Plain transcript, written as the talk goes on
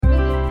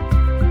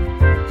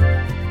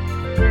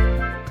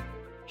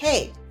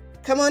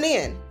on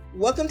in.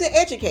 Welcome to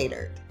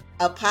Educated,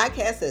 a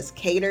podcast that's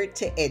catered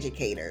to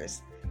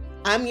educators.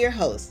 I'm your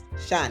host,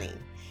 Shani.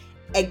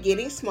 At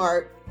Getting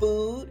Smart,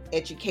 food,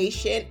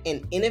 education,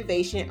 and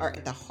innovation are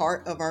at the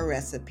heart of our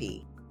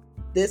recipe.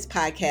 This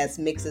podcast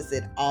mixes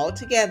it all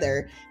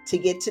together to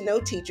get to know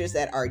teachers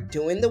that are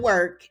doing the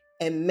work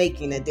and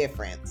making a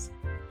difference.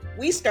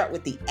 We start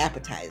with the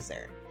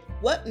appetizer.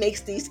 What makes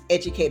these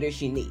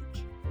educators unique?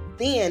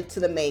 Then to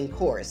the main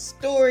course,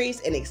 stories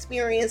and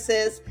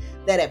experiences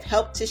that have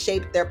helped to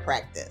shape their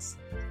practice.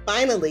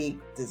 Finally,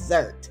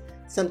 dessert.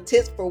 Some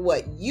tips for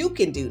what you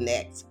can do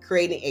next,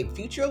 creating a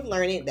future of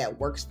learning that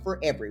works for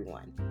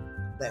everyone.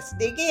 Let's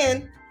dig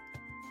in.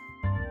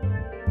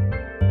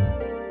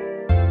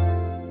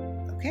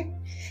 Okay.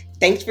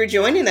 Thanks for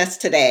joining us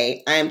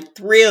today. I'm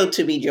thrilled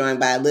to be joined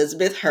by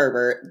Elizabeth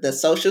Herbert, the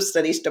Social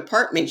Studies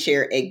Department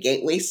Chair at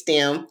Gateway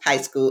STEM High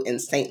School in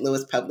St.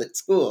 Louis Public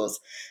Schools.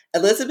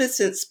 Elizabeth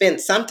has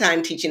spent some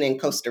time teaching in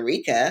Costa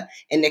Rica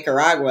and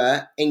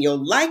Nicaragua, and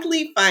you'll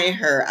likely find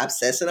her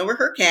obsessing over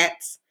her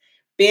cats,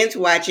 binge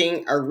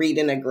watching, or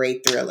reading a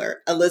great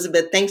thriller.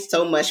 Elizabeth, thanks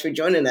so much for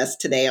joining us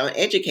today on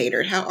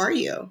Educator. How are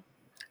you?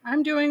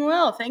 I'm doing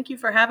well. Thank you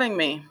for having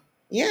me.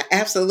 Yeah,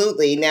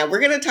 absolutely. Now, we're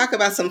going to talk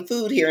about some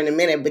food here in a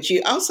minute, but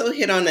you also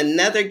hit on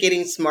another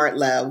Getting Smart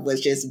love,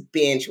 which is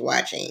binge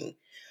watching.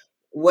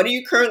 What are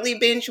you currently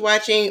binge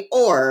watching,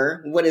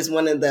 or what is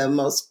one of the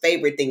most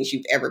favorite things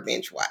you've ever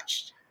binge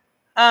watched?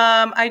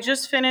 I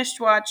just finished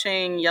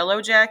watching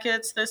Yellow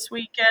Jackets this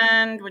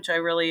weekend, which I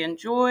really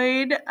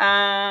enjoyed.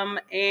 And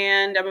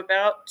I'm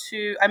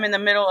in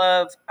the middle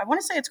of, I want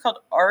to say it's called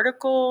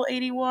Article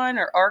 81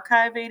 or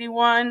Archive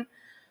 81,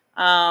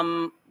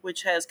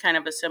 which has kind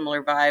of a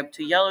similar vibe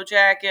to Yellow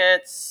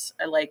Jackets.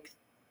 I like,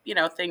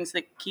 things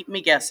that keep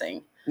me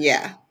guessing.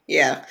 Yeah.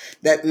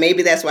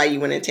 That's why you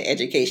went into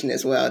education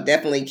as well.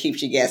 Definitely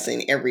keeps you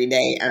guessing every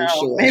day, I'm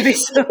sure. Maybe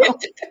so.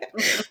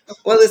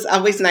 Well, it's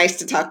always nice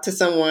to talk to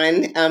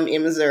someone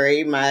in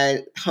Missouri,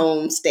 my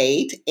home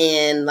state.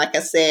 And like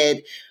I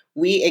said,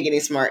 we at Getting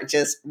Smart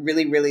just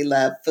really, really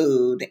love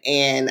food.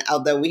 And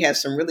although we have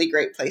some really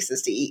great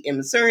places to eat in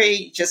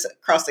Missouri, just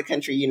across the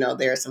country,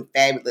 there are some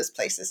fabulous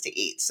places to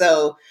eat.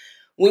 So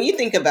when you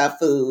think about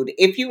food,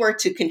 if you were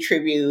to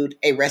contribute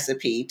a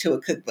recipe to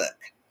a cookbook,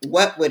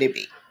 what would it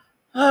be?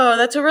 Oh,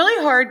 that's a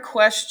really hard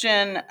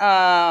question,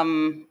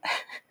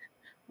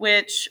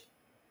 which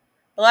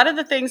a lot of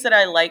the things that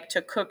I like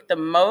to cook the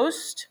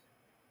most,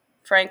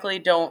 frankly,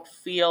 don't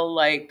feel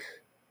like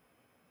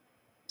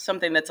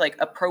something that's like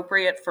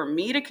appropriate for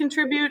me to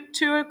contribute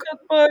to a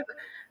cookbook.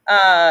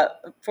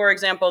 For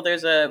example,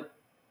 there's a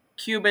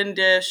Cuban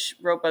dish,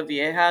 ropa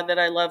vieja, that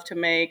I love to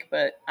make,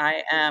 but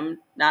I am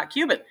not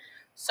Cuban.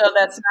 So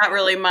that's not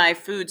really my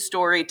food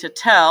story to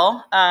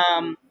tell.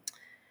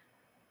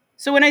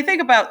 So when I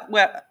think about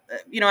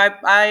when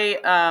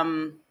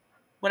I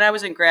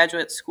was in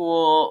graduate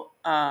school,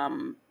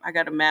 I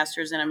got a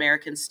master's in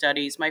American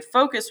Studies. My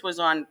focus was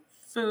on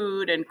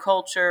food and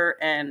culture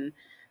and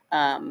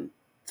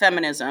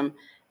feminism.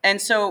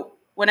 And so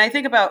when I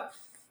think about,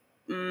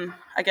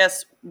 I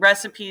guess,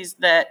 recipes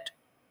that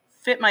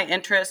fit my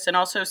interests and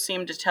also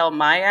seem to tell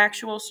my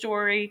actual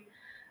story,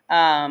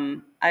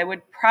 I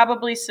would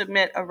probably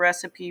submit a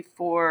recipe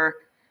for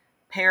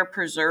pear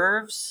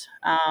preserves.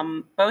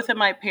 Both of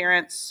my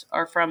parents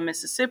are from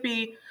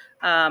Mississippi.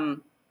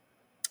 Um,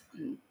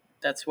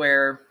 that's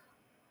where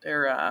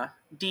they're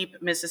deep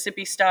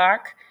Mississippi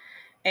stock.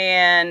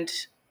 And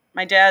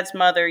my dad's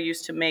mother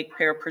used to make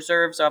pear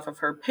preserves off of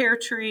her pear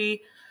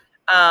tree.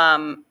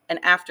 And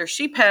after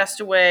she passed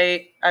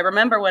away, I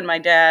remember when my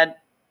dad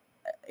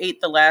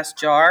ate the last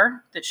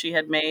jar that she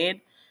had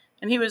made.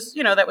 And he was,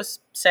 that was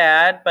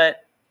sad,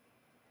 but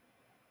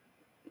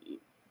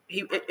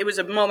it was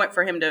a moment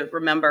for him to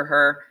remember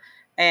her.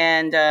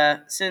 And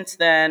since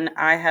then,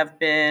 I have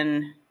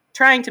been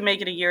trying to make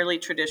it a yearly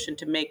tradition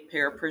to make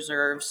pear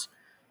preserves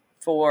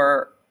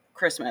for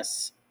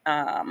Christmas.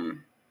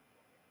 And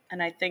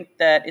I think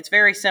that it's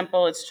very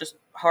simple. It's just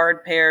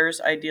hard pears,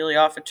 ideally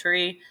off a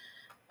tree,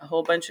 a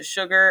whole bunch of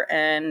sugar,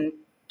 and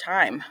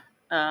thyme.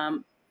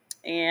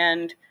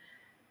 And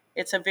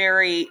it's a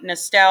very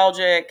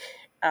nostalgic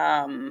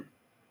and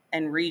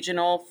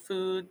regional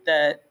food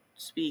that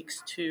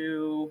speaks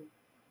to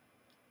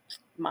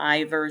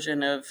my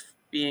version of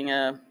being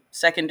a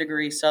second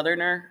degree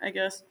Southerner, I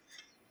guess.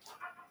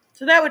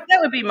 So that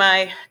would be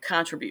my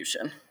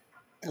contribution.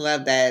 I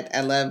love that.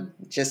 I love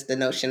just the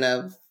notion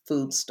of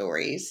food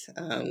stories.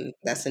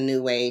 That's a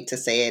new way to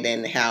say it,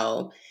 and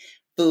how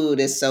food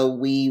is so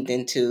weaved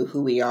into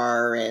who we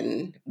are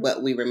and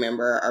what we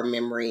remember, our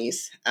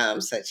memories.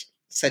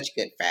 Such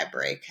good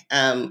fabric.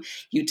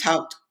 You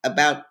talked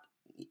about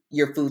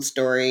your food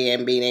story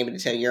and being able to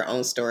tell your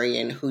own story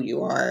and who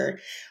you are.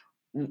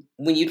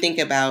 When you think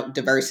about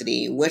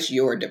diversity, what's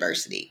your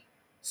diversity?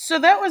 So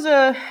that was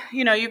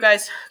you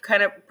guys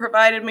kind of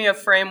provided me a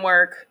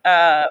framework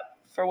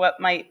for what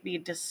might be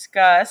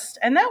discussed.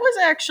 And that was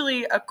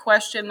actually a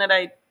question that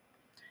I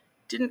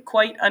didn't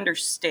quite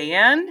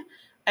understand.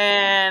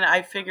 And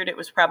I figured it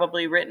was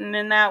probably written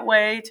in that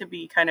way to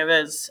be kind of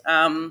as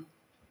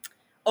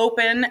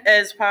open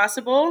as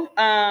possible.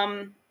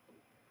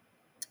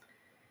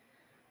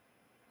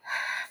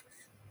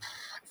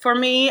 For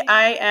me,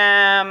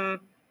 I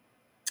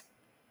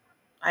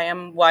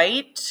am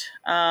white.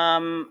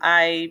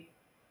 I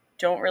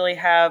don't really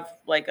have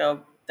like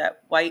a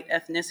that white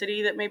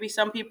ethnicity that maybe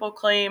some people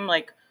claim,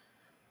 like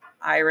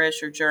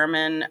Irish or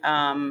German.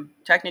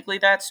 Technically,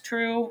 that's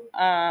true,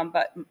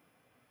 but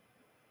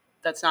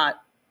that's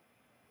not.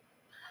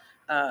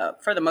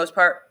 For the most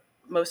part,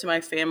 most of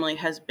my family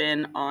has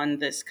been on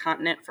this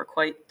continent for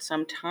quite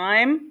some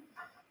time.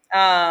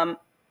 Um,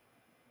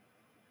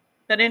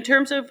 but in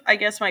terms of, I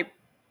guess I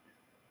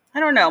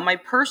don't know, my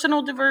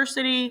personal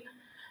diversity,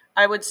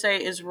 I would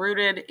say is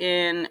rooted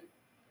in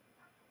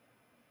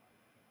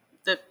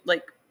the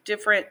like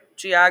different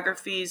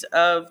geographies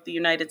of the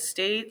United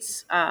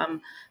States.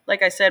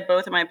 Like I said,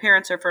 both of my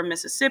parents are from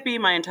Mississippi.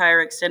 My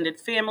entire extended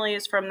family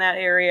is from that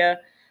area.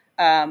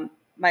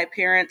 My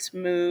parents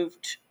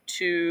moved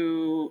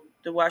to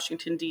the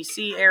Washington,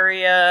 D.C.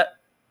 area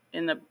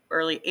in the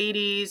early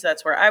 80s.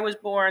 That's where I was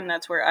born.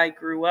 That's where I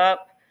grew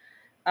up.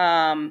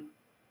 And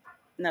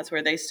that's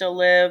where they still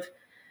live.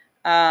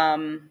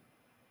 Um,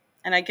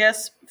 and I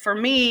guess for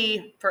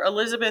me, for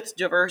Elizabeth's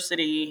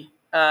diversity,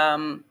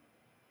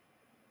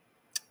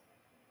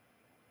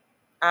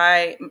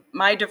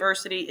 my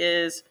diversity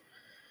is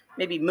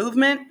maybe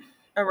movement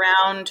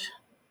around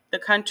the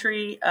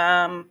country,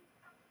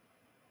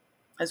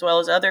 as well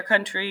as other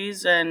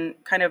countries, and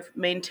kind of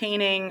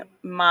maintaining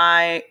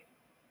my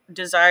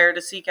desire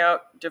to seek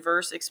out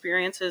diverse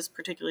experiences,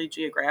 particularly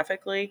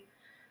geographically.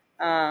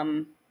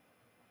 Um,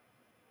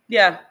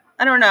 yeah,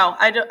 I don't know.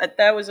 I don't,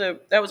 that was a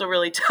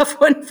really tough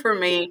one for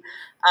me.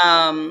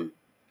 Um,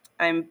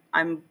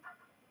 I'm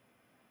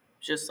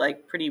just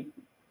like pretty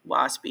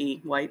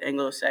waspy, white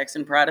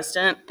Anglo-Saxon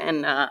Protestant,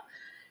 and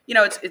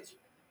it's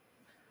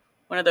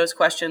one of those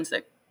questions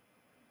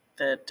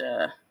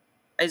that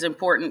is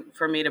important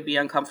for me to be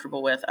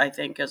uncomfortable with, I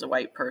think, as a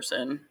white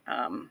person,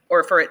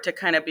 or for it to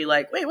kind of be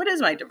like, wait, what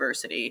is my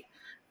diversity?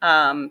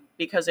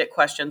 Because it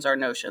questions our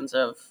notions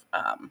of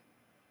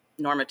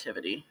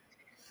normativity.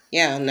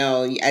 Yeah,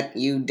 no,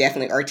 you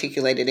definitely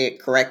articulated it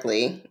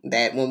correctly.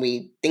 That when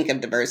we think of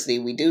diversity,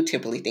 we do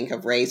typically think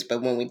of race,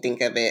 but when we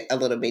think of it a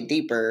little bit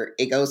deeper,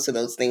 it goes to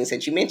those things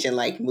that you mentioned,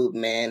 like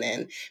movement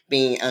and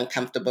being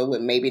uncomfortable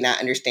with maybe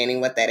not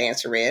understanding what that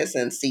answer is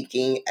and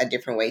seeking a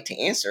different way to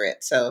answer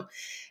it. So,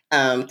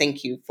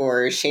 thank you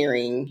for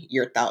sharing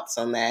your thoughts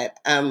on that.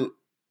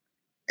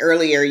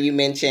 Earlier, you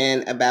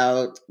mentioned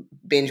about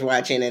binge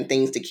watching and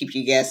things to keep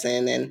you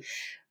guessing, and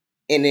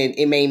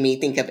it made me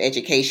think of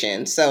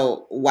education.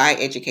 So, why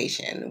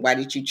education? Why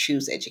did you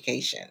choose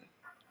education?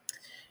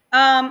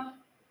 Um,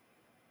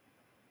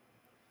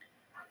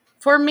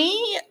 for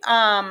me,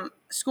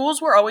 schools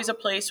were always a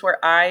place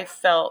where I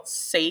felt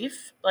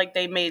safe. Like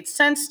they made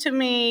sense to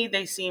me.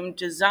 They seemed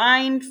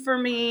designed for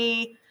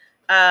me.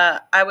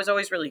 I was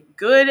always really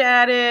good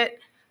at it.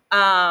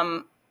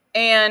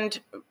 And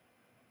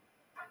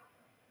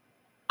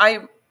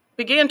I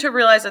began to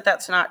realize that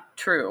that's not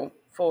true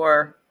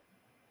for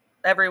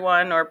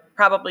everyone, or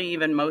probably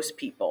even most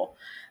people.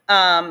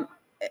 Um,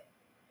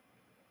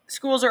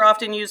 Schools are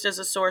often used as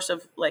a source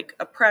of like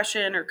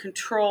oppression or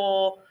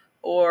control,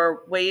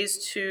 or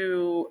ways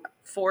to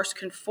force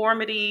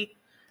conformity.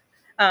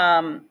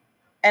 Um,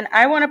 and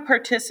I want to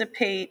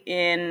participate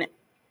in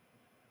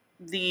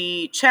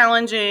the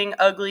challenging,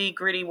 ugly,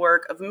 gritty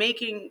work of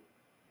making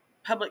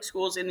public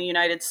schools in the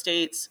United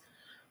States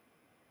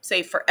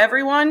safe for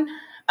everyone,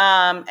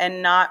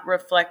 and not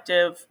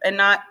reflective, and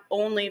not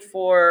only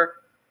for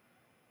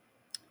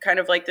kind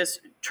of like this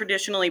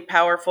traditionally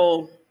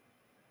powerful,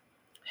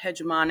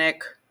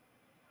 hegemonic,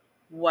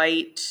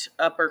 white,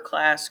 upper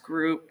class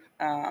group.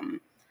 And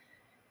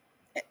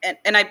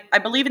I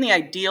believe in the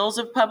ideals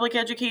of public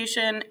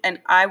education,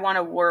 and I want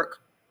to work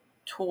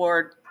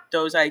toward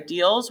those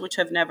ideals, which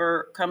have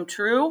never come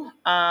true.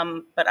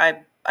 But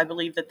I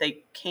believe that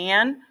they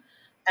can,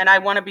 and I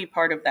want to be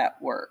part of that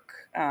work.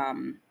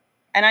 And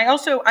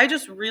I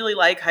just really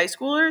like high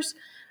schoolers.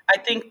 I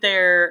think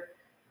they're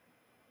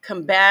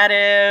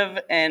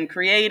combative and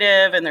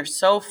creative, and they're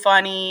so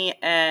funny,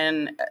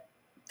 and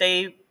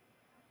they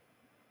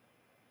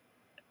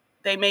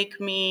they make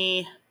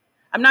me.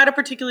 I'm not a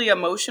particularly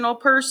emotional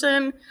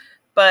person,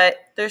 but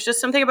there's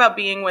just something about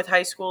being with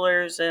high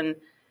schoolers, and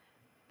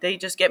they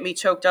just get me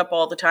choked up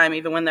all the time,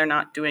 even when they're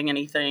not doing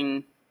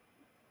anything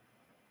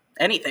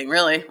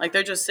really. Like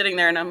they're just sitting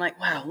there, and I'm like,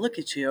 wow, look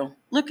at you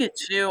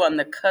on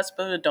the cusp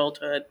of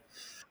adulthood.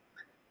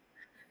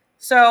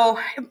 So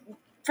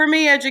for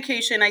me,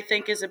 education, I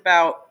think, is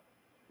about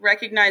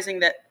recognizing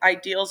that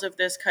ideals of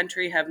this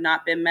country have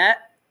not been met.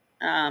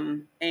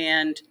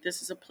 And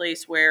this is a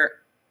place where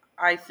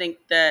I think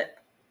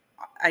that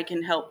I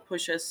can help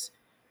push us,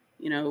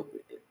 you know,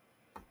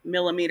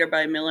 millimeter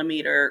by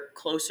millimeter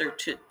closer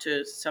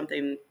to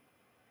something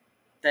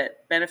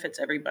that benefits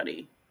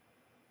everybody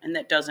and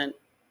that doesn't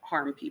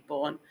harm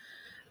people. And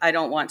I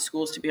don't want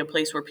schools to be a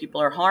place where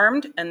people are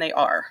harmed, and they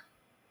are.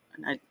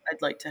 And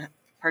I'd like to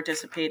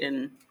participate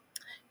in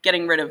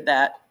getting rid of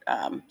that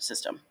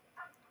system.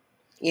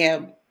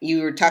 Yeah,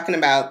 you were talking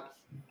about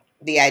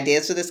the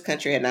ideas of this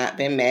country had not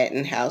been met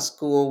and how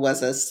school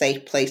was a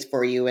safe place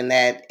for you, and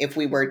that if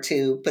we were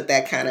to put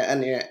that kind of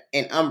under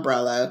an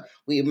umbrella,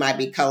 we might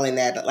be calling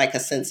that like a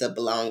sense of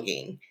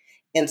belonging.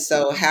 And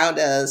so how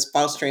does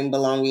fostering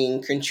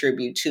belonging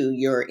contribute to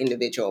your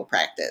individual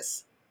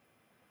practice?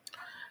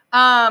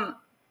 Um,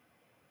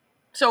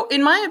 so,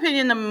 in my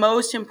opinion, the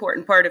most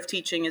important part of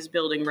teaching is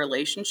building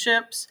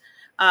relationships.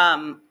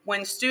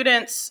 When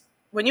students,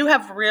 when you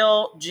have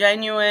real,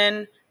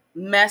 genuine,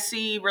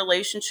 messy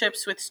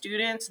relationships with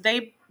students,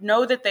 they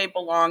know that they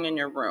belong in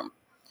your room.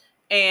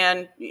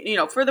 And,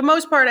 for the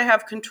most part, I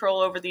have control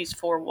over these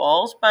four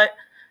walls. But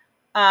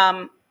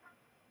um,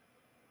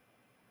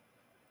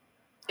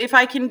 if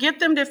I can get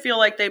them to feel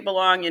like they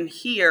belong in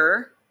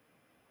here,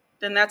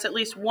 then that's at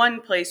least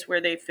one place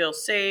where they feel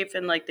safe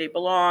and like they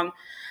belong.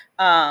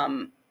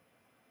 Um,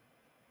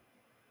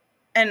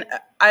 and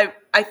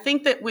I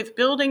think that with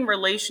building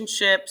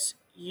relationships,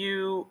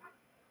 you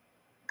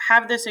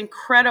have this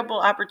incredible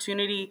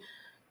opportunity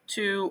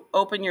to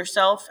open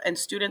yourself and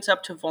students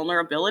up to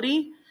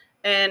vulnerability.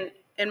 And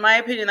in my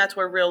opinion, that's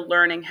where real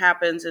learning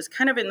happens, is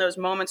kind of in those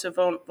moments of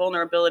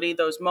vulnerability,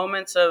 those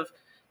moments of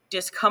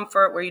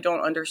discomfort where you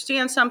don't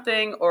understand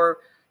something, or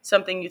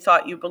something you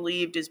thought you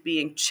believed is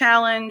being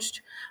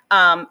challenged.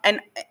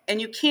 And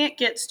you can't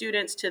get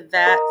students to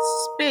that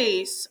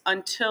space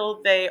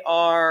until they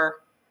are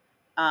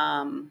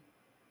um,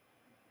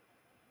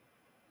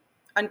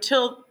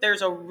 until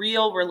there's a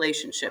real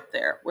relationship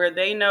there where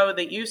they know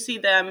that you see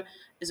them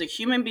as a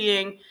human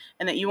being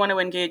and that you want to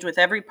engage with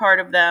every part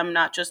of them,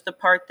 not just the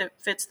part that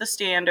fits the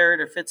standard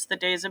or fits the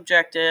day's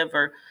objective,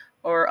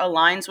 or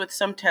aligns with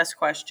some test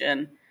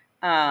question.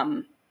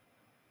 Um,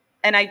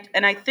 and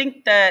I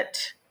think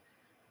that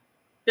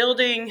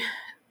building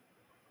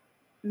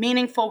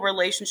meaningful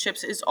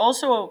relationships is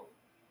also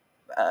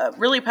a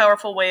really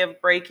powerful way of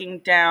breaking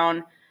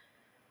down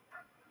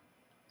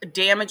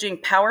damaging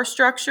power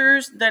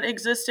structures that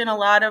exist in a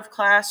lot of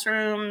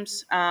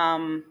classrooms,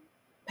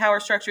 power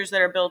structures that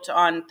are built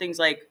on things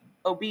like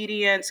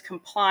obedience,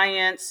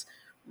 compliance,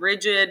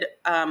 rigid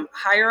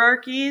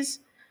hierarchies.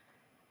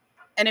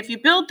 And if you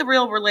build the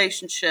real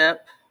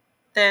relationship,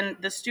 then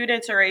the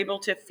students are able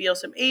to feel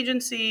some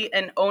agency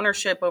and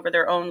ownership over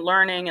their own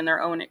learning and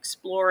their own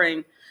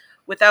exploring,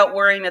 without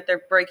worrying that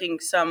they're breaking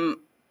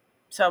some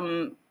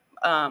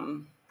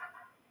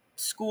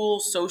school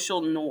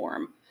social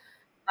norm.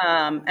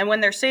 And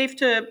when they're safe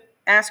to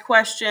ask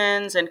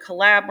questions and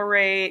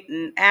collaborate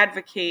and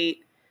advocate,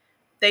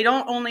 they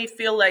don't only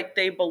feel like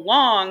they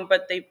belong,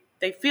 but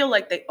they feel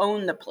like they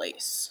own the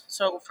place.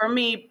 So for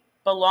me,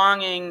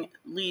 belonging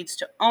leads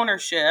to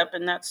ownership,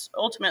 and that's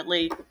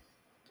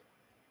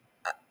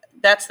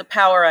the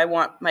power I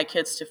want my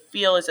kids to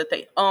feel, is that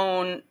they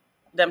own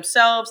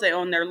themselves, they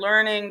own their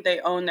learning,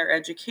 they own their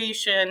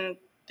education,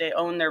 they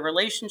own their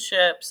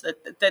relationships,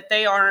 that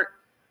they aren't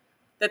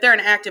that they're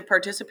an active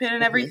participant in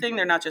Mhm. everything.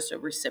 They're not just a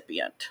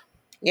recipient.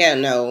 Yeah,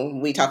 no,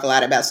 we talk a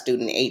lot about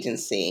student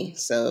agency,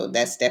 so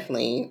that's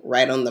definitely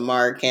right on the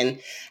mark.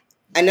 And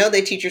I know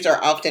that teachers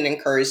are often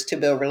encouraged to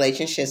build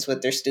relationships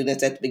with their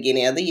students at the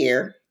beginning of the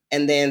year,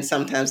 and then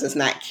sometimes it's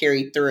not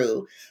carried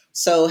through.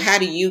 So, how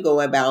do you go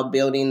about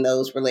building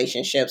those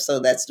relationships so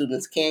that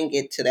students can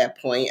get to that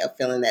point of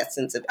feeling that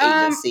sense of Um,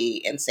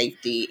 agency and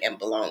safety and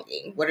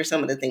belonging? What are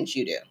some of the things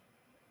you do?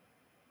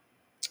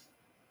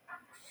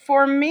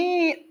 for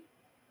me,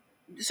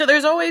 so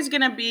there's always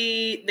going to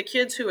be the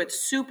kids who it's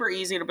super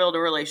easy to build a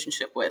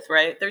relationship with,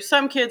 right? There's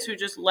some kids who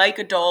just like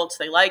adults,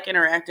 they like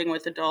interacting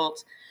with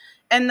adults,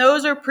 and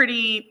those are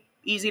pretty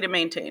easy to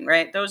maintain,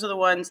 right? Those are the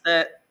ones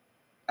that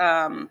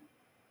um,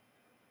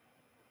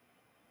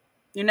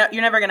 you're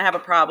never going to have a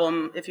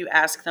problem if you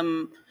ask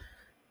them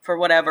for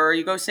whatever.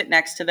 You go sit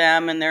next to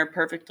them, and they're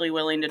perfectly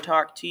willing to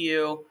talk to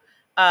you.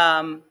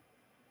 Um,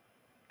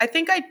 I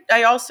think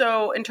I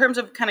also, in terms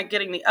of kind of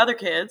getting the other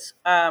kids,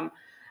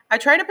 I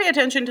try to pay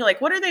attention to,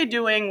 like, what are they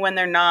doing when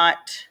they're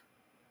not,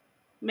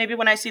 maybe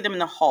when I see them in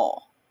the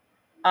hall,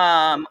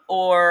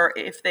 or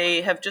if they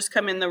have just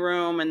come in the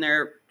room and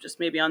they're just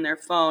maybe on their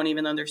phone,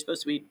 even though they're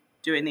supposed to be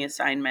doing the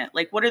assignment.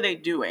 Like, what are they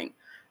doing?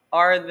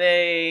 Are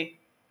they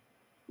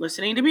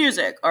listening to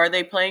music? Are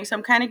they playing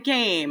some kind of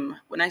game?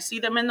 When I see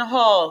them in the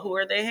hall, who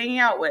are they hanging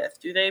out with?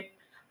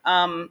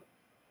 Um,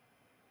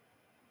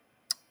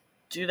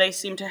 do they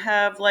seem to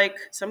have like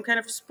some kind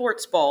of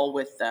sports ball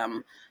with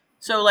them?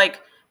 So,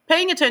 like,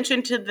 paying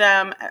attention to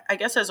them, I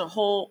guess, as a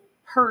whole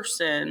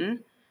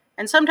person.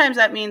 And sometimes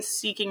that means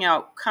seeking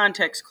out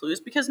context clues,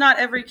 because not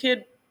every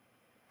kid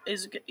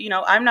is,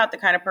 I'm not the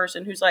kind of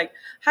person who's like,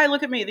 hi,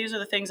 look at me, these are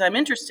the things I'm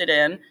interested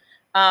in.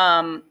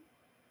 Um,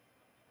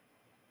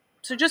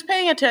 so just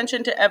paying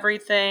attention to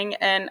everything.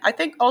 And I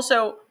think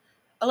also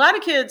a lot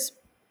of kids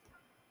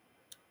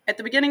at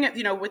the beginning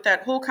of, with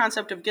that whole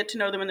concept of get to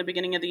know them in the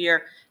beginning of the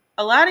year,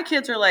 a lot of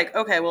kids are like,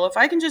 okay, well, if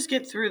I can just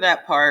get through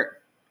that part,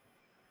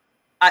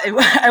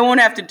 I won't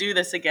have to do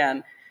this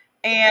again.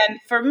 And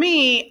for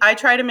me, I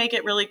try to make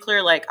it really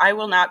clear, like, I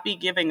will not be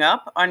giving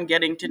up on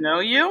getting to know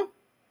you.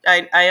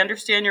 I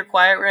understand you're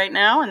quiet right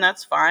now, and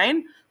that's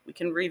fine. We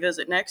can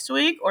revisit next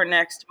week or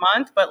next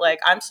month, but like,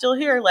 I'm still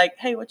here. Like,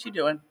 hey, what you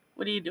doing?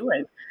 What are you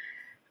doing?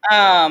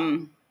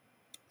 Um,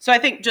 so I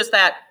think just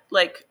that,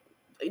 like,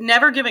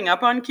 never giving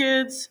up on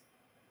kids,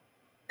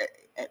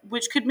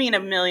 which could mean a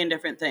million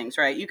different things,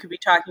 right? You could be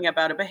talking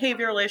about a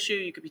behavioral issue,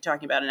 you could be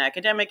talking about an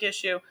academic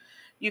issue,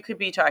 you could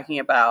be talking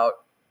about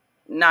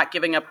not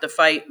giving up the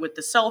fight with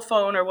the cell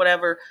phone or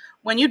whatever.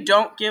 When you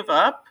don't give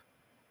up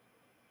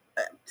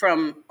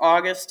from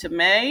August to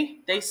May,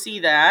 they see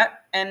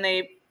that, and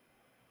I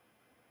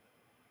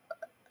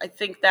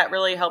think that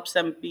really helps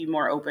them be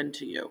more open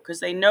to you because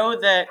they know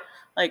that,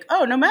 like,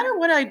 oh, no matter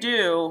what I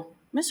do,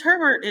 Miss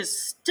Herbert is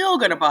still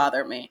going to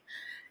bother me.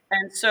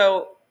 And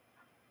so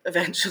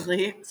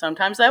eventually,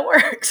 sometimes that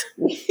works.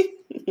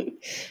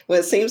 Well,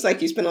 it seems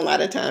like you spend a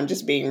lot of time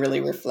just being really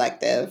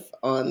reflective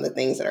on the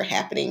things that are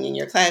happening in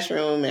your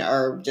classroom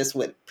or just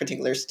with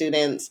particular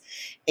students.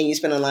 And you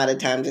spend a lot of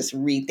time just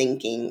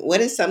rethinking. What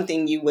is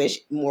something you wish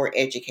more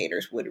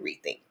educators would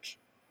rethink?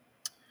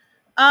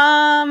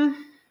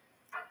 Um,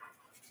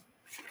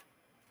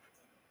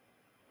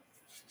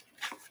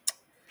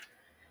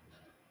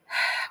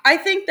 I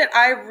think that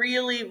I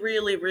really,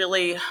 really,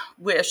 really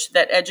wish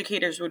that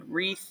educators would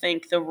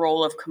rethink the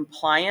role of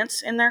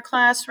compliance in their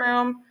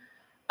classroom.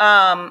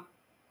 Um,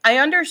 I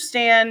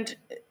understand,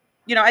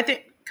 I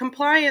think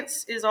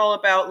compliance is all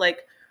about like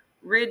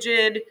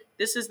rigid,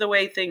 this is the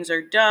way things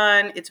are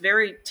done. It's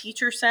very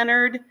teacher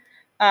centered.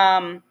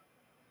 Um,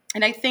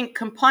 and I think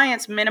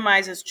compliance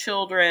minimizes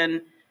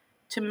children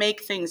to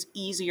make things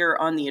easier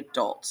on the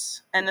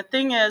adults. And the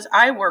thing is,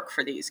 I work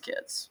for these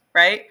kids,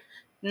 right?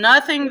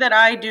 Nothing that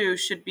I do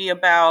should be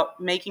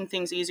about making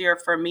things easier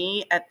for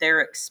me at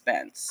their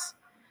expense.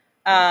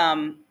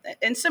 And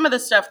some of the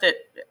stuff that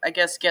I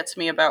guess gets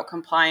me about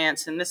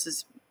compliance, and this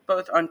is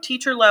both on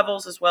teacher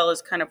levels as well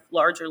as kind of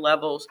larger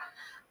levels,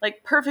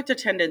 like perfect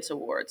attendance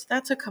awards.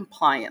 That's a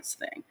compliance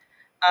thing.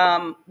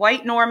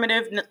 White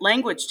normative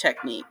language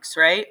techniques,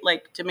 right?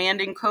 Like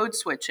demanding code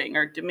switching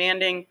or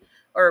demanding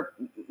or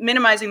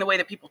minimizing the way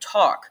that people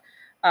talk.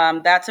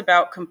 That's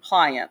about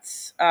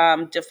compliance.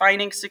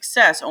 Defining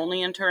success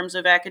only in terms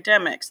of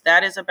academics.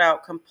 That is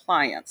about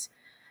compliance.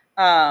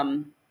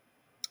 Kind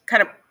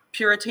of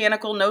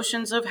puritanical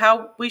notions of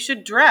how we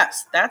should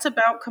dress. That's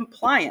about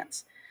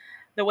compliance.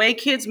 The way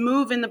kids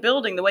move in the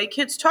building, the way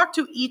kids talk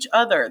to each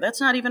other. That's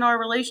not even our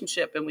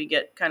relationship. And we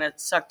get kind of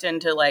sucked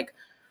into like,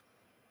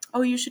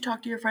 oh, you should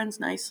talk to your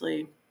friends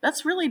nicely.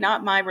 That's really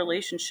not my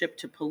relationship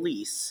to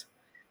police.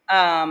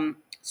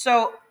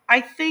 So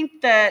I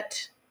think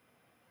that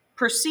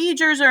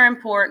procedures are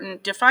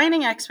important,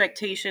 defining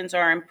expectations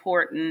are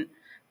important,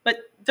 but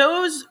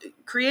those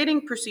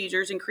creating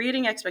procedures and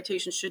creating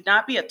expectations should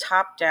not be a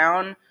top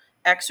down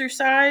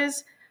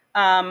exercise,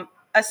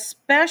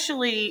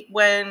 especially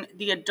when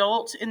the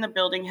adults in the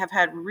building have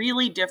had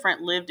really different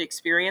lived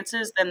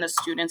experiences than the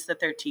students that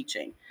they're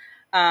teaching.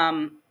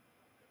 Um,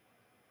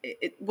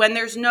 when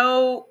there's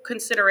no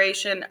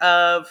consideration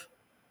of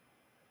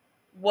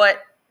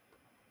what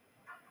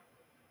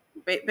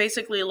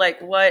basically like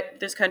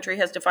what this country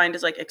has defined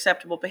as like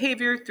acceptable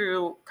behavior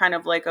through kind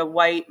of like a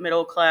white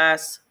middle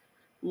class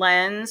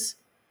lens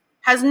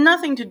has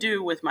nothing to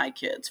do with my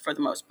kids for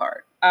the most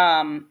part.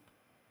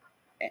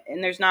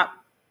 And there's not,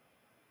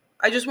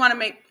 I just want to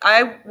make,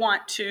 I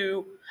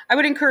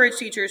would encourage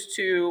teachers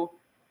to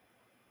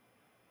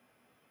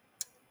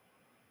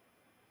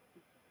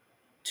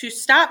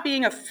stop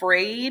being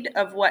afraid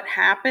of what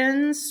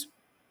happens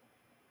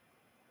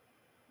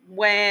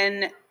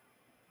when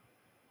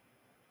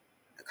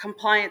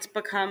compliance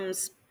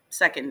becomes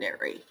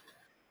secondary.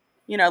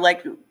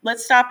 Like,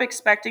 let's stop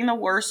expecting the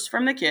worst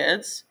from the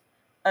kids.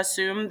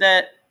 Assume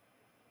that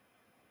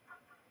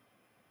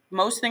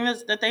most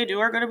things that they do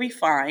are going to be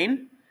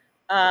fine.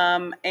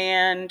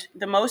 And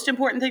the most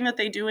important thing that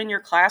they do in your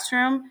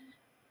classroom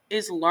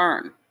is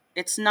learn.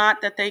 It's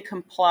not that they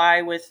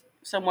comply with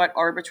somewhat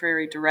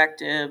arbitrary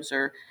directives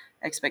or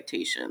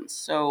expectations.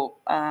 So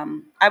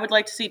I would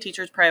like to see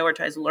teachers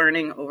prioritize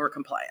learning over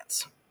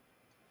compliance.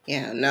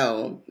 Yeah,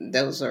 no,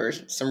 those are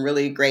some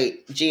really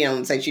great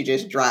gems that you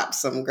just dropped,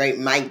 some great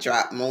mic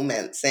drop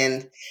moments.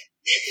 And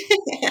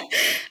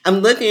I'm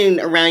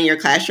looking around your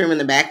classroom in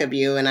the back of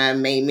you, and I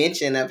made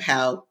mention of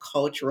how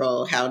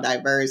cultural, how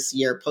diverse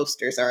your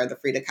posters are, the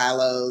Frida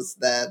Kahlos,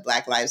 the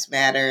Black Lives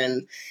Matter,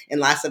 and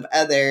lots of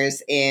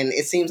others. And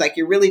it seems like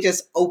you're really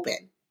just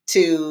open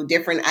to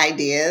different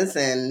ideas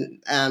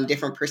and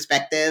different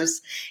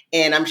perspectives.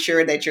 And I'm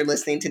sure that you're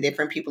listening to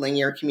different people in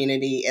your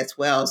community as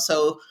well.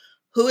 So,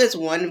 who is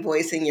one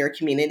voice in your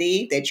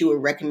community that you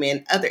would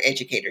recommend other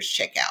educators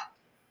check out?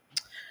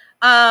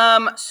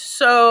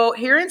 So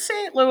here in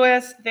St.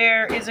 Louis,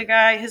 there is a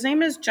guy, his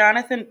name is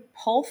Jonathan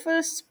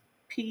Pulphus,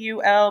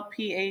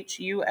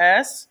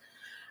 Pulphus.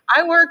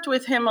 I worked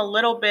with him a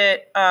little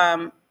bit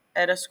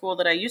at a school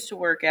that I used to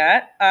work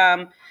at.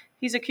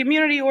 He's a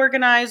community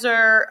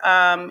organizer.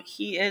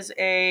 He is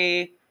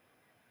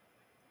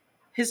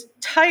his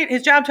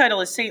job title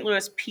is St.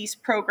 Louis Peace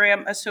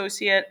Program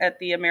Associate at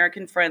the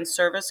American Friends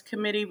Service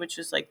Committee, which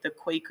is like the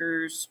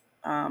Quakers,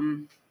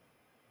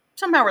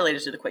 somehow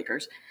related to the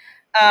Quakers.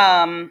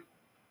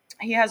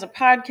 He has a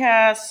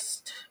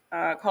podcast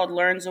called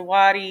Learn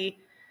Zawadi.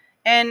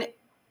 And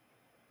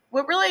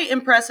what really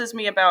impresses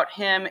me about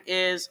him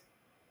is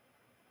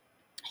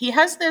he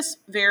has this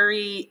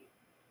very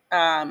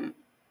kind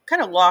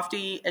of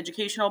lofty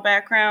educational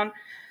background,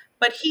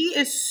 but he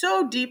is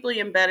so deeply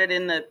embedded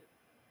in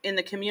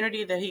the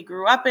community that he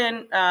grew up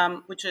in,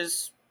 which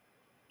is,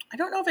 I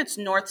don't know if it's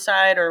North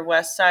Side or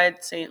West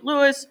Side St.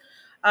 Louis,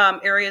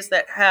 areas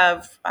that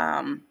have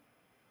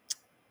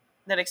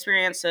that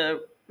experience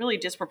a really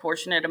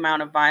disproportionate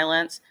amount of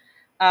violence.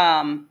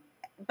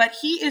 But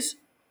he is,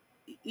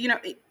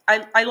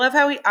 I love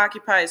how he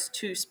occupies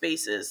two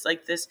spaces,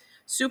 like this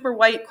super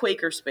white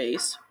Quaker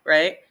space,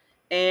 right?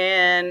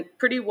 And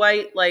pretty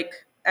white,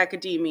 like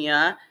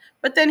academia.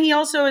 But then he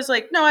also is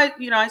like, no, I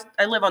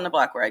live on the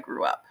block where I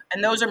grew up,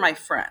 and those are my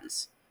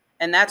friends.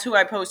 And that's who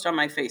I post on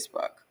my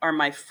Facebook, are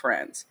my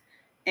friends.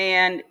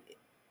 And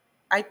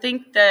I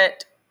think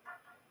that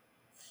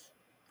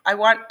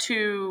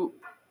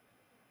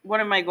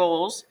one of my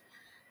goals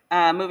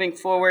moving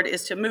forward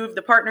is to move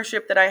the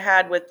partnership that I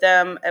had with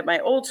them at my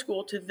old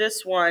school to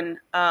this one,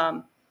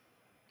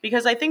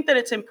 because I think that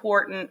it's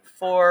important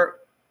for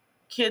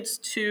kids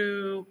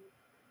to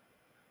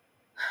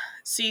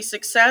see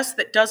success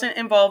that doesn't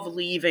involve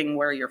leaving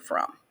where you're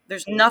from.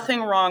 There's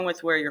nothing wrong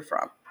with where you're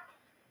from.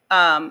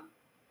 And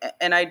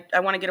I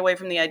want to get away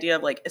from the idea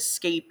of like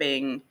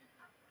escaping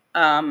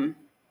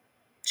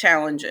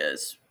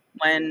challenges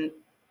when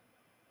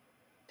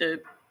the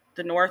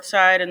north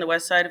side and the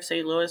west side of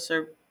St. Louis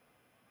are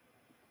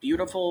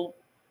beautiful,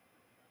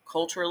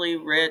 culturally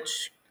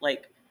rich,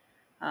 like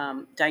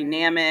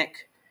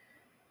dynamic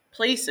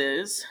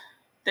places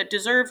that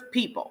deserve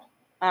people.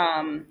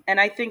 And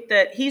I think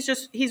that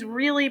he's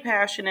really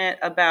passionate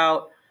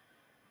about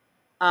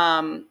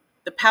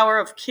the power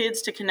of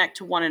kids to connect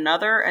to one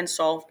another and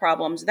solve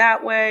problems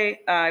that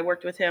way. I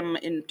worked with him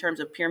in terms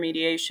of peer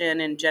mediation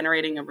and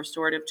generating a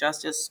restorative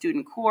justice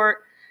student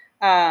court.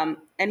 And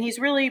he's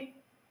really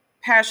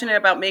passionate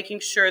about making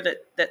sure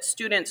that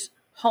students'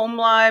 home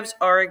lives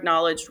are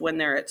acknowledged when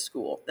they're at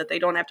school, that they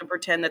don't have to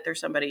pretend that they're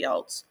somebody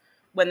else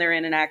when they're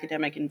in an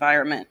academic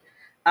environment.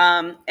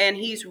 And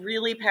he's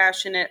really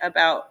passionate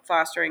about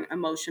fostering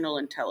emotional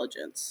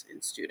intelligence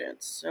in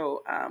students.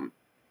 So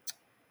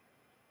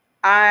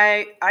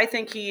I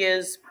think he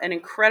is an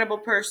incredible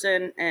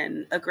person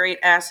and a great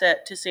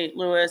asset to St.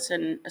 Louis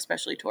and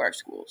especially to our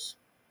schools.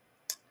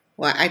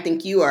 Well, I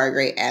think you are a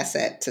great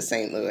asset to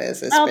St.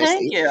 Louis,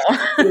 especially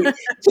to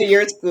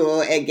your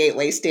school at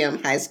Gateway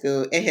STEM High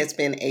School. It has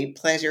been a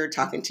pleasure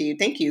talking to you.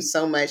 Thank you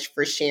so much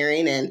for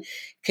sharing and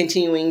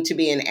continuing to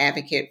be an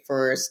advocate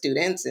for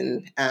students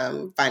and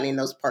finding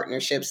those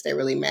partnerships that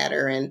really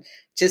matter and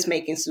just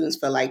making students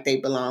feel like they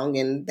belong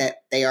and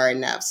that they are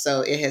enough.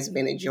 So it has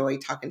been a joy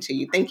talking to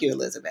you. Thank you,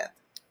 Elizabeth.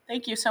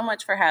 Thank you so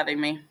much for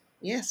having me.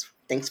 Yes.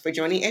 Thanks for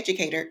joining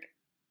Educator.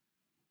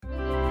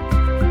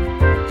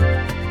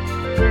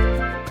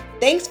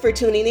 Thanks for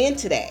tuning in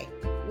today.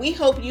 We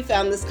hope you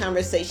found this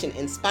conversation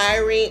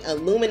inspiring,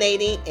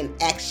 illuminating, and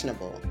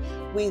actionable.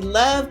 We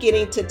love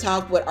getting to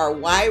talk with our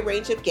wide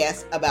range of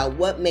guests about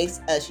what makes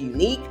us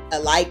unique,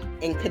 alike,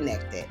 and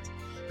connected.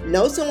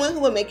 Know someone who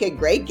will make a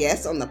great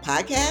guest on the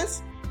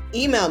podcast?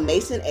 Email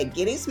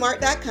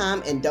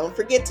mason@gettingsmart.com and don't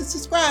forget to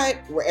subscribe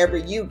wherever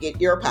you get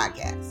your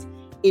podcasts.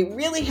 It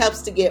really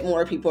helps to get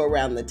more people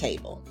around the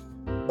table.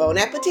 Bon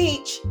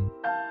appetit!